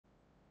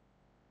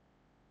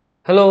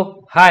Hello,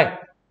 high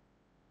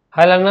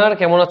high learner,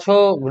 কেমন আছো?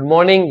 Good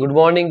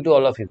morning to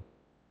all of you.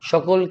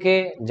 সকলকে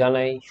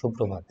জানাই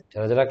সুপ্রভাত,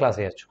 যারা যারা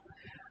ক্লাসে আছো।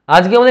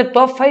 আজকে আমাদের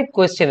টপ 5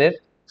 কোয়েশ্চেনের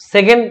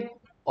সেকেন্ড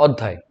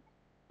অধ্যায়,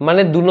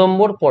 মানে 2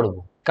 নম্বর পর্ব।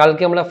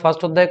 কালকে আমরা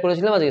ফার্স্ট অধ্যায়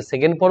করেছিলাম, আজকে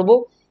সেকেন্ড পর্ব।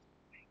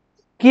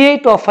 কি এই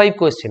টপ 5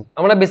 কোয়েশ্চেন?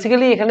 আমরা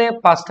বেসিক্যালি এখানে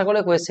 5টা করে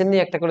কোয়েশ্চেন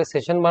নিয়ে একটা করে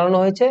সেশন বানানো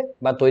হয়েছে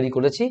বা তৈরি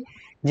করেছি,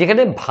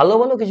 যেখানে ভালো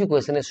ভালো কিছু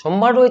কোয়েশ্চেনের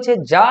সম্ভার রয়েছে,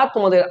 যা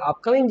তোমাদের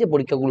আপকামিং যে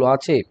পরীক্ষাগুলো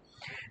আছে,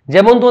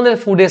 যেমন তোমাদের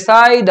food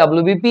SI,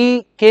 WBP,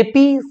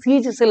 KP,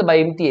 CHSL বা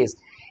MTS,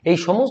 এই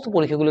সমস্ত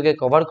পরীক্ষাগুলোকে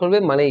কভার করবে।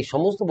 মানে এই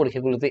সমস্ত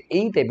পরীক্ষাগুলোতে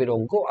এই টাইপের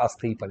অঙ্ক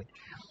আসতেই পারে।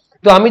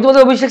 তো আমি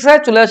তোমাদের অভিষেক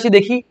স্যার চলে আসি,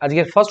 দেখি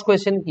আজকের ফার্স্ট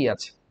কোয়েশ্চেন কি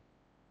আছে।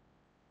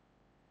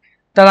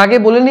 তার আগে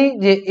বলে নিই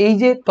যে এই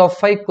যে টপ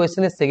 5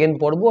 কোয়েশ্চেনের সেকেন্ড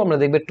পর্ব, আমরা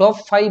দেখবে টপ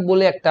 5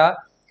 বলে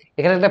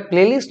এখানে একটা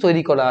প্লেলিস্ট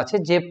তৈরি করা আছে,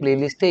 যে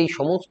প্লেলিস্টে এই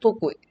সমস্ত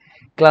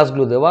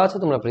ক্লাসগুলো দেওয়া আছে।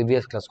 তোমরা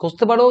প্রিভিয়াস ক্লাস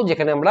করতে পারো,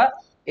 যেখানে আমরা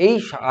এই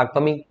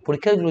আগামী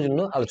পরীক্ষাগুলোর জন্য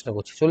আলোচনা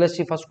করছি। চলে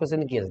আসছি ফার্স্ট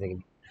কোয়েশ্চেন কি আছে দেখি।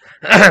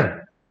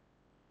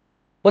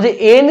 বলছে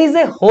N is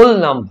a whole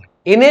number.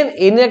 N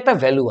এর একটা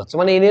ভ্যালু আছে,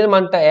 মানে এন এর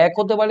মানটা 1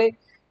 হতে পারে,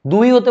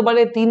 2 হতে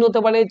পারে, 3 হতে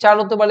পারে, 4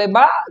 হতে পারে,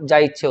 বা যা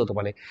ইচ্ছে হতে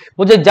পারে।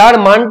 বলছে যার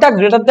মানটা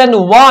গ্রেটার দ্যান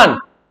 1,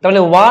 তার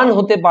মানে 1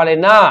 হতে পারে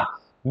না,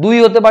 2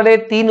 হতে পারে,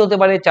 3 হতে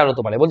পারে, 4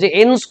 হতে পারে। বলছে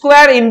n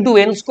square into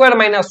n square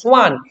minus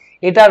 1,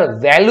 এটার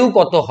ভ্যালু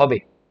কত হবে?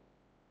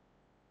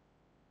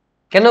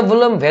 কেন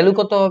বললাম ভ্যালু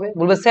কত হবে?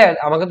 বলবে স্যার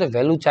আমাকে তো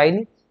ভ্যালু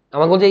চাইনি,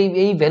 আমাকে বলছে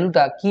এই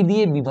ভ্যালুটা কি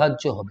দিয়ে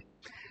বিভাজ্য হবে।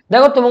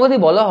 দেখো, তোমাকে যদি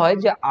বলা হয়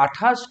যে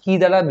 28 কি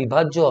দ্বারা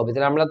বিভাজ্য হবে,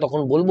 তাহলে আমরা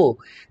তখন বলবো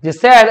যে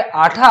স্যার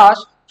 28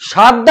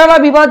 7 দ্বারা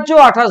বিভাজ্য,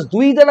 28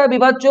 2 দ্বারা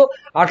বিভাজ্য,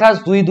 28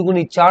 2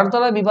 দুগুণী 4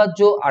 দ্বারা বিভাজ্য,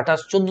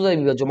 28 14 দ্বারা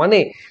বিভাজ্য। মানে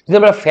যদি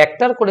আমরা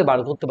ফ্যাক্টর করে বার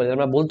করতে পারি,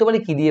 আমরা বলতে পারি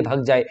কি দিয়ে ভাগ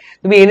যায়।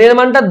 তুমি এন এর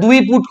মানটা 2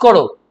 পুট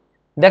করো,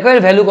 দেখো এর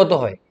ভ্যালু কত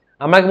হয়।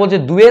 আমাকে বলছে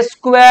 2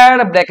 স্কোয়ার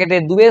ব্র্যাকেটে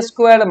 2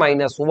 স্কোয়ার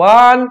মাইনাস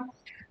 1,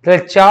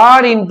 তাহলে 4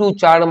 ইন্টু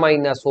 4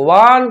 মাইনাস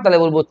 1, তাহলে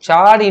বলবো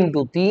 4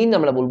 ইন্টু 3,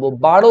 আমরা বলবো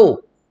 12।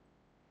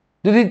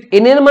 যদি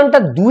এন এর মানটা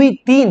 2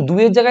 3, 2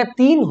 এর জায়গায়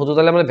 3 হতো,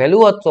 তাহলে আমরা ভ্যালু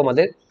হতো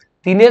আমাদের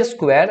 3 এর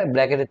স্কোয়ার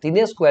ব্র্যাকেটে 3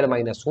 এর স্কোয়ার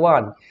মাইনাস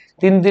 1,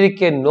 3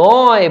 3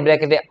 9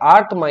 ব্র্যাকেটে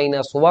 8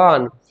 মাইনাস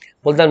 1,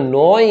 বলতাম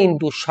 9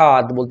 ইন্টু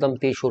 7, বলতাম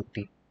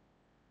 63।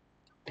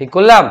 ঠিক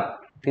করলাম?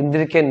 3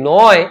 3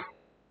 9,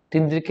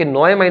 3 3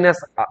 9 মাইনাস,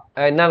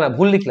 না না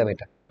ভুল লিখলাম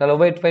এটা, তাহলে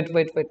wait wait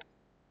wait wait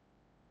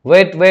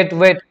wait wait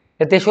wait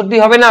 63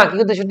 হবে না, কি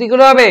 63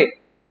 করে হবে?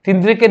 3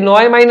 3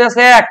 9 মাইনাস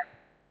 1,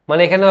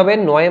 মানে এখানে হবে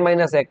 9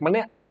 মাইনাস 1 মানে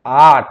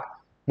 8,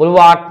 বলবো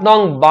 8 নং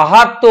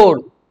 72।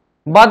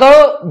 বা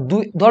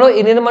ধরো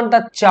এন এর মানটা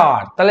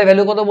 4, তাহলে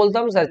ভ্যালু কত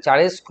বলতাম স্যার? 4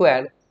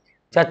 স্কোয়ার,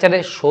 4 4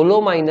 16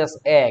 মাইনাস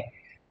 1,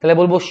 তাহলে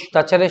বলবো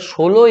 4 4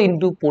 16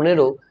 ইন্টু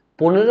 15,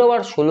 15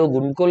 আর 16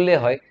 গুণ করলে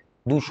হয়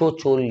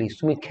 240।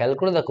 তুমি খেয়াল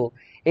করে দেখো,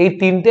 এই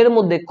তিনটের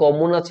মধ্যে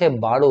কমন আছে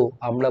 12,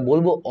 আমরা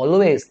বলবো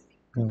অলওয়েজ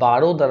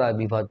 12 দ্বারা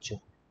বিভাজ্য।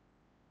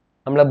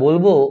 আমরা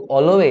বলবো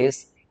অলওয়েজ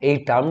এই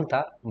টার্মটা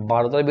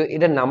 12 দ্বারা।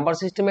 এটা নাম্বার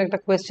সিস্টেমে একটা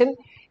কোয়েশ্চেন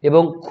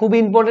এবং খুব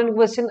ইম্পর্টেন্ট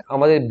কোয়েশ্চেন,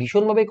 আমাদের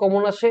ভীষণভাবে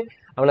কমন আসে,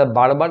 আমরা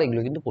বারবার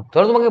এগুলো কিন্তু পড়তে।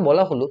 ধরো তোমাকে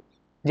বলা হলো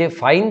যে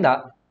ফাইন দা,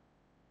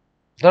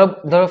 ধরো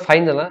ধরো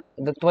ফাইন দা না,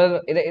 তোমার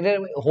এটা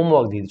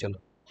হোমওয়ার্ক দিয়ে চলো।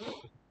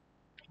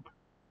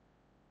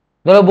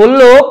 ধরো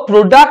বললো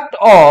product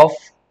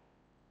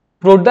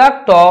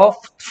of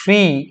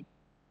 3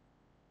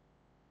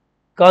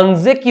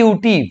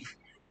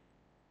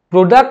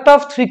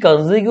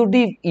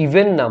 consecutive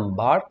even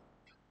number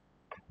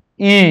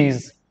is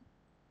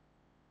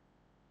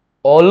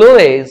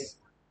always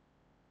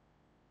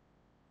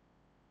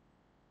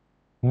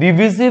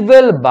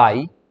divisible by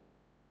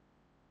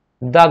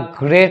the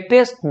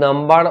greatest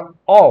number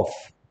of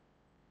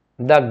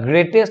the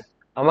greatest।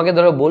 আমাকে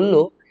ধরো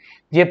বললো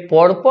যে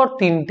পরপর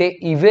তিনটে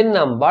ইভেন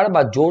নাম্বার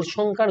বা জোড়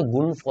সংখ্যার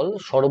গুণফল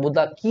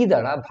সর্বদা কি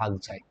দ্বারা ভাগ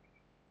যায়।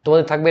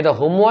 তোমাদের থাকবে এটা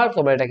হোমওয়ার্ক,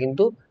 তোমরা এটা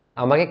কিন্তু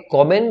আমাকে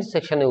কমেন্ট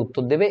সেকশনে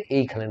উত্তর দেবে,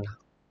 এইখানে না।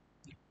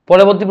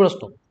 পরবর্তী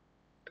প্রশ্ন,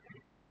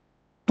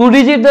 2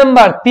 ডিজিট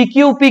নাম্বার PQ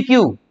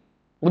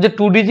বলছে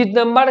 2 ডিজিট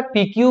নাম্বার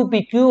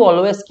PQ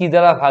অলওয়েজ কি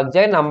দ্বারা ভাগ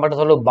যায়। নাম্বারটা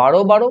ধরো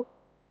 12 12,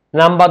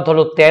 নাম্বার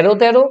ধরো 13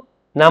 13,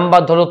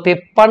 নাম্বার ধরো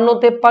 53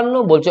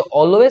 53, বলছে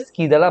অলওয়েজ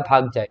কি দ্বারা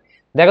ভাগ যায়।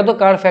 দেখো তো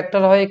কার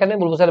ফ্যাক্টর হয় এখানে।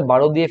 বলবো স্যার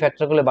 12 দিয়ে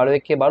ফ্যাক্টর করলে 12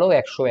 একে 12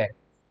 101,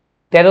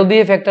 13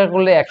 দিয়ে ফ্যাক্টর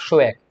করলে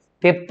 101,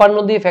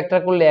 53 দিয়ে ফ্যাক্টর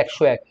করলে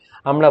 101।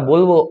 আমরা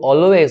বলবো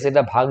অলওয়েজ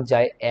এটা ভাগ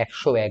যায়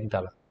 101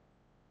 দ্বারা।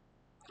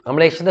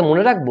 আমরা এর সাথে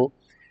মনে রাখবো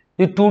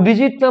যে 2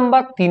 ডিজিট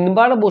নাম্বার 3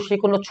 বার বসে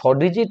কোনো 6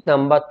 ডিজিট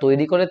নাম্বার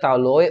তৈরি করে,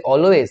 তাহলে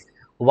অলওয়েজ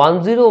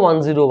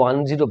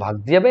 101010 ভাগ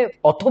দিয়ে যাবে।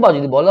 অথবা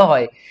যদি বলা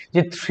হয়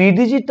যে 3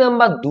 ডিজিট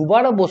নাম্বার 2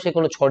 বার বসে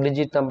কোনো 6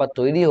 ডিজিট নাম্বার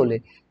তৈরি হলে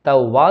তা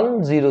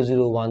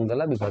 1001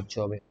 দ্বারা বিভাজ্য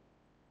হবে।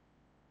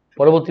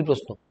 পরবর্তী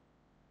প্রশ্ন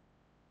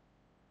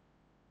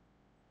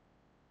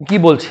কি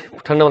বলছে,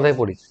 ঠান্ডা মাথায়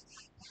পড়ি।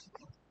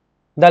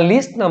 The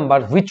list number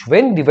which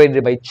when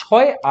divided by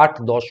 6 8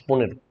 10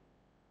 15,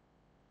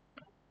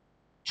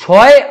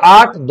 6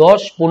 8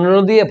 10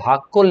 15 দিয়ে ভাগ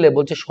করলে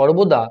বলছে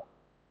সর্বদা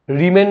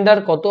রিমাইন্ডার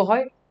কত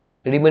হয়?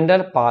 রিমাইন্ডার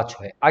 5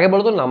 হয়। আগে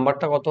বলো তো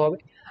নাম্বারটা কত হবে?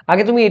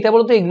 আগে তুমি এটা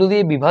বলো তো এগুলো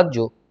দিয়ে বিভাজ্য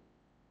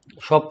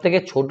সব থেকে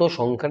ছোট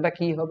সংখ্যাটা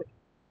কি হবে?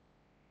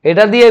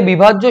 এটা দিয়ে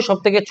বিভাজ্য সব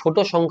থেকে ছোট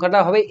সংখ্যাটা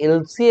হবে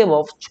এলসিএম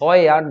অফ 6,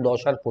 8,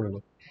 10 আর 15।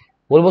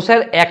 বলবো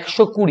স্যার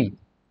 120।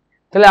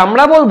 তাহলে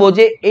আমরা বলবো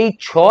যে এই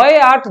 6,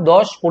 8,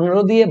 10,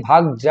 15 দিয়ে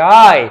ভাগ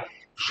যায়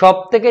সব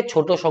থেকে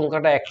ছোট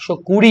সংখ্যাটা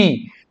 120।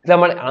 তাহলে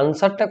আমার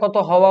আনসারটা কত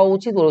হওয়া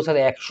উচিত? বলবো স্যার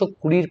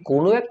 120-র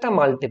কোনো একটা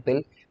মাল্টিপল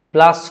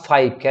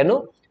 +5। কেন?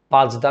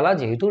 5 দ্বারা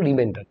যেহেতু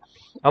রিমাইন্ডার।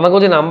 আমাকে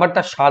বলছে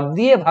নাম্বারটা 7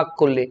 দিয়ে ভাগ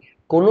করলে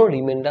কোনো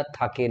রিমাইন্ডার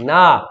থাকে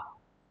না।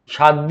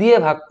 7 দিয়ে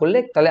ভাগ করলে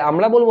তাহলে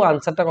আমরা বলবো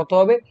আনসারটা কত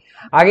হবে?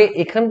 আগে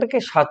এখান থেকে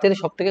 7-এর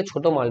সব থেকে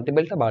ছোট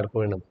মাল্টিপলটা বার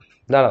করে নেব।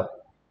 দাঁড়াও,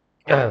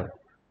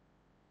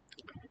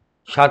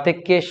 7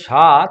 ×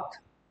 7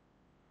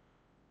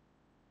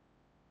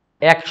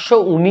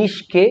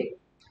 119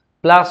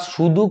 প্লাস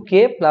শুধু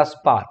কে প্লাস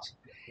 5।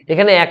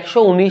 এখানে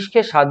 119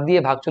 7 দিয়ে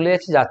ভাগ চলে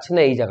যাচ্ছে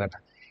না এই জায়গাটা।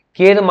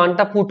 কে এর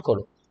মানটা পুট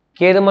করো।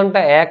 কে এর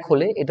মানটা 1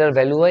 হলে এটার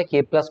ভ্যালু হয় কে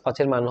প্লাস 5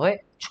 এর মান হয়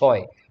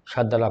 6।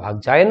 7 দ্বারা ভাগ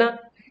যায় না।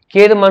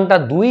 কে এর মানটা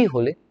 2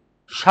 হলে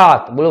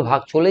 7 বলো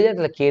ভাগ চলে যায়।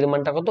 তাহলে কে এর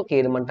মানটা কত? কে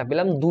এর মানটা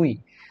পেলাম 2।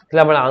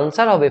 তাহলে আমার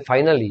আনসার হবে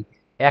ফাইনালি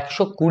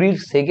 120-র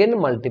সেকেন্ড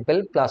মাল্টিপল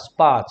প্লাস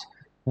 5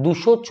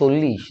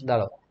 240।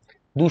 দাঁড়াও,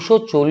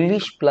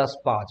 240 প্লাস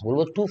 5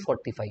 বলবো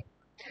 245।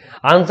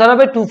 আনসার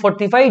হবে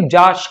 245,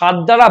 যা 7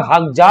 দ্বারা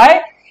ভাগ যায়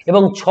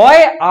এবং 6,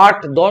 8,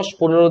 10,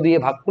 15 দিয়ে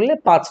ভাগ করলে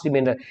 5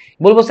 রিমাইন্ডার।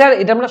 বলবো স্যার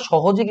এটা আমরা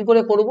সহজে কি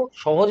করে করব?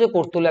 সহজে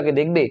করতে হলে আগে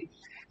দেখবে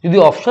যদি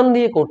অপশন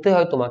দিয়ে করতে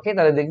হয় তোমাকে,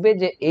 তাহলে দেখবে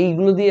যে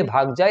এইগুলো দিয়ে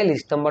ভাগ যায়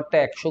লিস্ট নাম্বারটা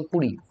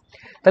 120।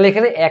 তাহলে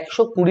এখানে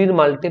 120-র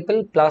মাল্টিপল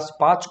প্লাস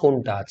 5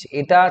 কোনটা আছে?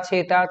 এটা আছে,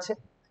 এটা আছে,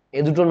 এ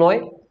দুটো নয়।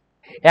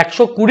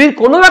 120-র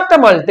কোনো একটা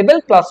মাল্টিপল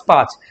প্লাস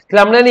 5।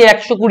 তাহলে আমরা জানি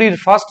 120-র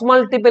ফার্স্ট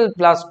মাল্টিপল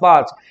প্লাস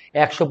 5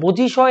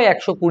 125 হয়,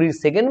 120-র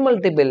সেকেন্ড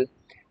মাল্টিপল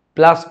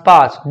প্লাস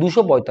 5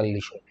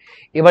 245 হয়।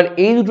 এবার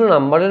এই দুটো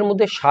নাম্বারের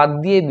মধ্যে 7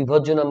 দিয়ে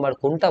বিভাজ্য নাম্বার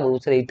কোনটা? বলবো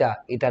স্যার এইটা,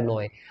 এটা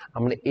নয়।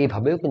 আমরা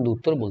এইভাবেও কিন্তু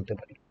উত্তর বলতে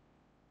পারি।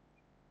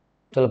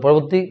 চলো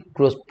পরবর্তী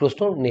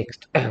প্রশ্ন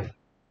নেক্সট।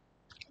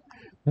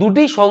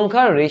 দুটি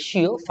সংখ্যার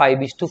রেশিও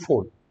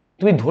 5:4।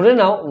 তুমি ধরে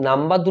নাও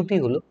নাম্বার দুটি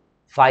হলো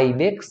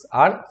 5x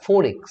আর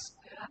 4x।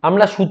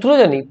 আমরা সূত্র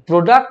জানি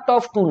product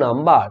of two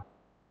number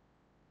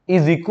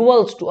is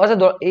equals to, আচ্ছা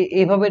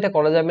এইভাবে এটা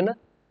করা যাবে না।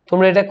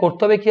 তোমরা এটা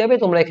করতে হবে কি হবে?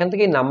 তোমরা এখান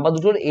থেকে নাম্বার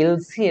দুটোর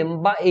এলসিএম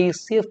বা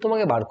এইচসিএফ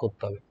তোমাকে বার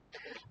করতে হবে।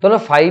 ধরো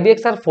 5x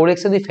আর 4x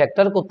যদি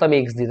ফ্যাক্টর করতাম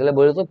x দিয়ে, তাহলে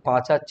বলে তো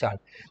 5 আর 4।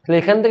 তাহলে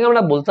এখান থেকে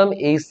আমরা বলতাম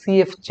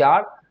এইচসিএফ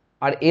 4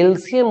 আর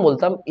এলসিএম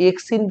বলতাম x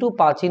 ×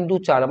 5 ×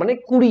 4 মানে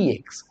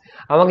 20x।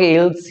 আমাকে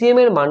এলসিএম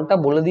এর মানটা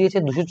বলে দিয়েছে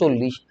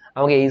 240,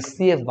 আমাকে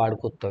এইচসিএফ বার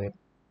করতে হবে।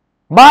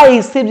 বা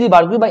এইচসিএফ যদি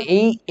বার করি বা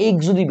এই x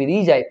যদি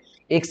বেরিয়ে যায়,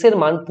 x এর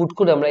মান পুট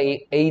করে আমরা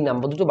এই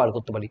নাম্বার দুটো বার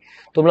করতে পারি।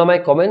 তোমরা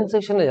আমায় কমেন্ট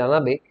সেকশনে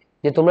জানাবে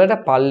যে তোমরা এটা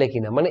পারলে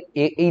কিনা, মানে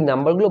এই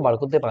নাম্বারগুলো বার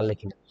করতে পারলে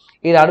কিনা।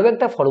 এর আরো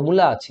একটা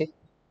ফর্মুলা আছে,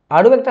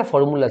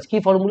 কি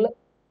formula?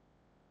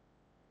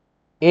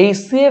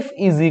 HCF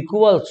is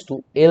equals to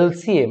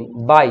LCM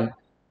by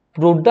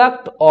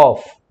product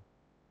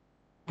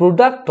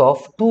of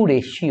two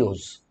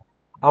ratios.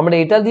 আমরা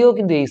এটা দিয়েও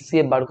কিন্তু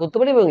এইচসিএফ বার করতে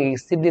পারি এবং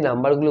এইচসিএফ দিয়ে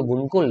নাম্বারগুলো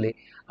গুণ করলে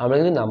আমরা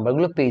কিন্তু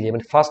নাম্বারগুলো পেয়ে যাই।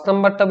 মানে ফার্স্ট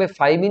নাম্বারটা হবে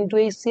 5 ×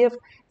 এইচসিএফ,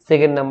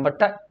 সেকেন্ড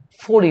নাম্বারটা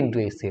 4 ×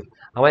 এইচসিএফ।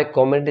 আমায়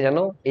কমেন্টে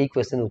জানাও এই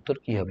কোয়েশ্চেনের উত্তর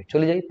কি হবে।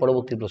 চলে যাই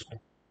পরবর্তী প্রশ্ন।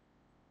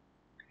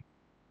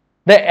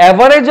 The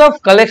average of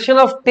collection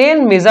of 10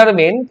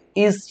 measurement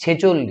is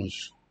 46.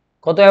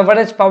 কত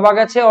অ্যাভারেজ পাওয়া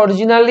গেছে?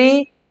 অরিজিনালি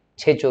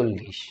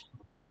 46।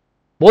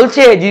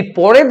 বলছে যে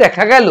পরে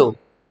দেখা গেল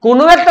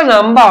কোনো একটা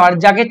নাম্বার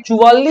যাকে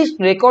 44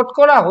 রেকর্ড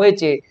করা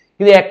হয়েছে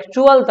কিন্তু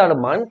অ্যাকচুয়াল তার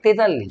মান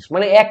 43,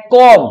 মানে এক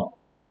কম।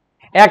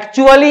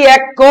 অ্যাকচুয়ালি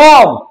এক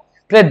কম।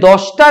 তাহলে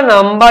 10টা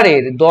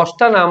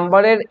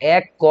নাম্বারের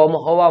এক কম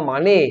হওয়া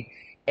মানে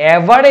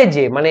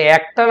অ্যাভারেজে, মানে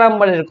একটা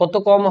নাম্বারের কত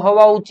কম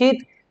হওয়া উচিত?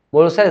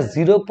 বলো স্যার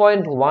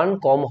 0.1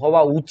 কম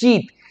হওয়া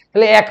উচিত।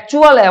 তাহলে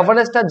অ্যাকচুয়াল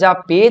অ্যাভারেজটা যা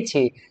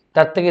পেয়েছে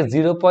তার থেকে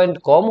 0 পয়েন্ট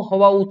কম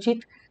হওয়া উচিত।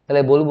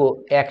 তাহলে বলবো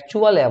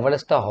অ্যাকচুয়াল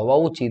অ্যাভারেজটা হওয়া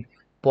উচিত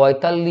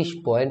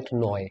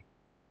 45.9।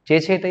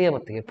 চেয়েছে এটাই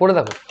আমার থেকে। পড়ে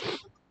দেখো,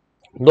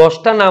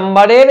 10টা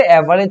নাম্বারের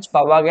অ্যাভারেজ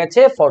পাওয়া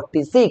গেছে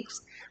 46,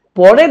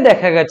 পরে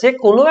দেখা গেছে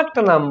কোনো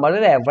একটা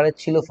নাম্বারের অ্যাভারেজ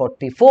ছিল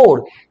 44,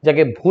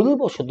 যাকে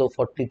ভুলবশত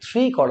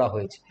 43 করা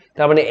হয়েছে।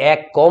 তার মানে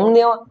এক কম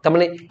নেওয়া, তার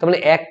মানে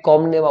এক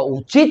কম নেওয়া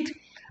উচিত।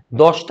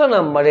 10টা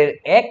নাম্বারের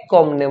এক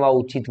কম নেওয়া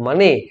উচিত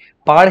মানে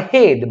পার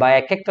হেড বা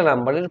এক একটা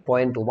নাম্বারের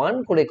 0.1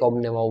 করে কম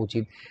নেওয়া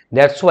উচিত।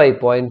 দ্যাটস ওয়াই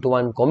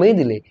 0.1 কমিয়ে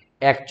দিলে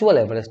অ্যাকচুয়াল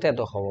অ্যাভারেজটা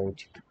এত হওয়া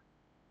উচিত।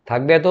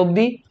 থাকবে এত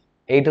অবধি।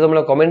 এইটা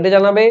তোমরা কমেন্টে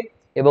জানাবে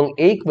এবং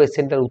এই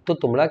কোয়েশ্চেনটার উত্তর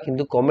তোমরা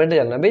কিন্তু কমেন্টে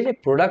জানাবে যে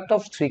product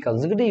of 3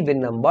 consecutive even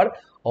number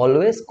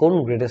always কোন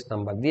গ্রেটেস্ট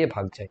নাম্বার দিয়ে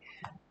ভাগ যায়।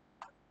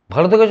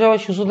 ভালো থেকো সবাই,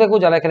 সুস্থ থেকো।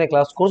 যারা এখানে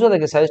ক্লাস করছো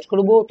তাদেরকে সাজেস্ট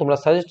করবো তোমরা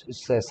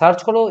সার্চ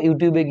করো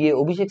ইউটিউবে গিয়ে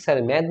অভিষেক স্যার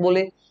ম্যাথ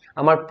বলে।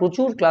 আমার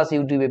প্রচুর ক্লাস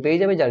ইউটিউবে পেয়ে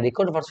যাবে যা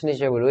রেকর্ড ভার্সন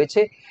হিসেবে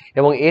রয়েছে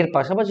এবং এর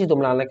পাশাপাশি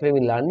তোমরা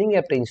আনএকাডেমি লার্নিং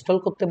অ্যাপটা ইনস্টল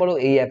করতে পারো।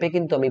 এই অ্যাপে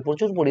কিন্তু আমি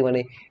প্রচুর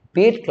পরিমাণে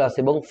পেড ক্লাস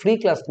এবং ফ্রি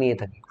ক্লাস নিয়ে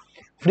থাকি।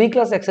 ফ্রি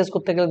ক্লাস অ্যাক্সেস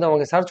করতে গেলে তো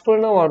আমাকে সার্চ করে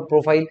নাও, আমার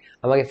প্রোফাইল,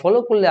 আমাকে ফলো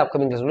করলে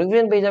আপকামিং ক্লাস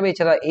নোটিফিকেশন পেয়ে যাবে।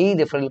 এছাড়া এই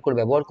রেফারেল কোড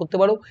ব্যবহার করতে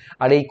পারো।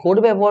 আর এই কোড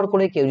ব্যবহার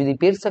করে কেউ যদি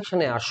পেড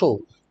সেকশনে আসো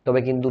তবে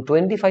কিন্তু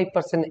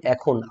 25%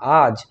 এখন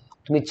আজ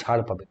তুমি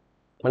ছাড় পাবে।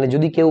 মানে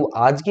যদি কেউ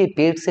আজকে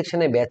পেড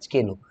সেকশনে ব্যাচ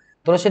কেনো,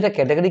 তোমরা সেটা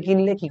ক্যাটাগরি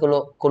কিনলে কি কোনো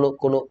কোনো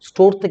কোনো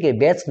স্টোর থেকে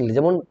ব্যাচ নিলে,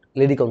 যেমন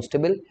লেডি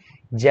কনস্টেবল,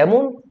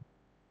 যেমন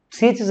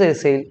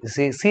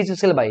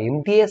সিএইচএসএল বা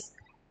এমটিএস,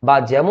 বা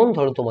যেমন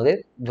ধরো তোমাদের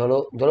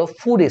ধরো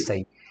ফুড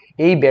এসআই,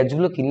 এই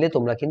ব্যাচগুলো কিনলে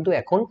তোমরা কিন্তু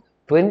এখন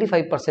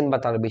 25% বা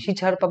তার বেশি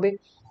ছাড় পাবে।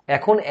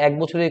 এখন 1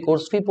 বছরের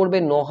কোর্স ফি পড়বে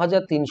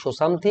 9,300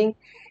 সামথিং,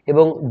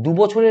 এবং 2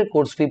 বছরের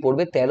কোর্স ফি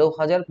পড়বে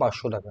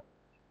 13,500 টাকা।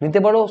 নিতে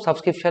পারো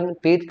সাবস্ক্রিপশন,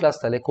 পেড ক্লাস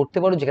তাহলে করতে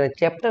পারো, যেখানে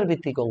চ্যাপ্টার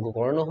ভিত্তিক অঙ্ক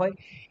করানো হয়।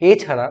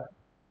 এছাড়া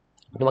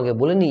তোমাকে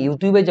বলে নি,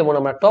 ইউটিউবে যেমন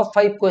আমরা টপ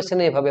 5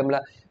 কোয়েশ্চেনে এভাবে আমরা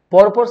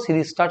পরপর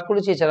সিরিজ স্টার্ট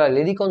করেছি। এছাড়া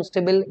লেডি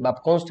কনস্টেবল বা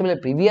কনস্টেবলের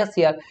প্রিভিয়াস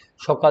ইয়ার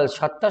সকাল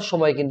 7টার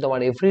সময় কিন্তু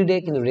আমার এভরিডে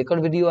কিন্তু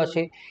রেকর্ড ভিডিও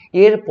আসে।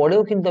 এর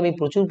পরেও কিন্তু আমি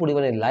প্রচুর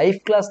পরিমাণে লাইভ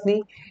ক্লাস নিই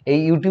এই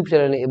ইউটিউব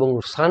চ্যানেলে, এবং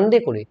সানডে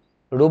করে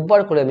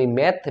রোববার করে আমি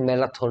ম্যাথ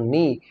ম্যারাথন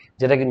নিই,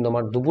 যেটা কিন্তু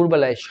আমার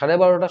দুপুরবেলায়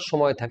 12:30টার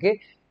সময় থাকে,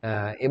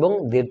 এবং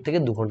 1.5 থেকে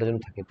 2 ঘন্টার জন্য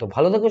থাকে। তো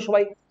ভালো থেকো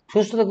সবাই,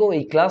 সুস্থ থেকো।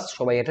 এই ক্লাস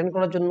সবাই অ্যাটেন্ড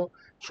করার জন্য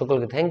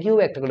সকলকে থ্যাংক ইউ।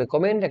 একটা করে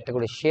কমেন্ট, একটা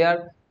করে শেয়ার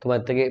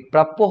তোমার থেকে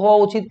প্রাপ্য হওয়া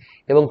উচিত,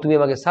 এবং তুমি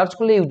আমাকে সার্চ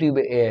করলে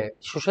ইউটিউবে,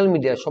 সোশ্যাল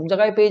মিডিয়া সব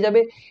জায়গায় পেয়ে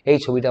যাবে। এই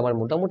ছবিটা আমার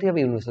মোটামুটি হবে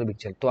ইউনিভার্সাল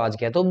পিকচার। তো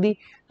আজকে এত অবধি,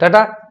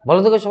 টাটা, ভালো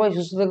থেকো সবাই,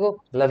 সুস্থ থেকো,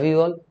 লাভ ইউ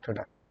অল,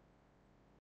 টাটা।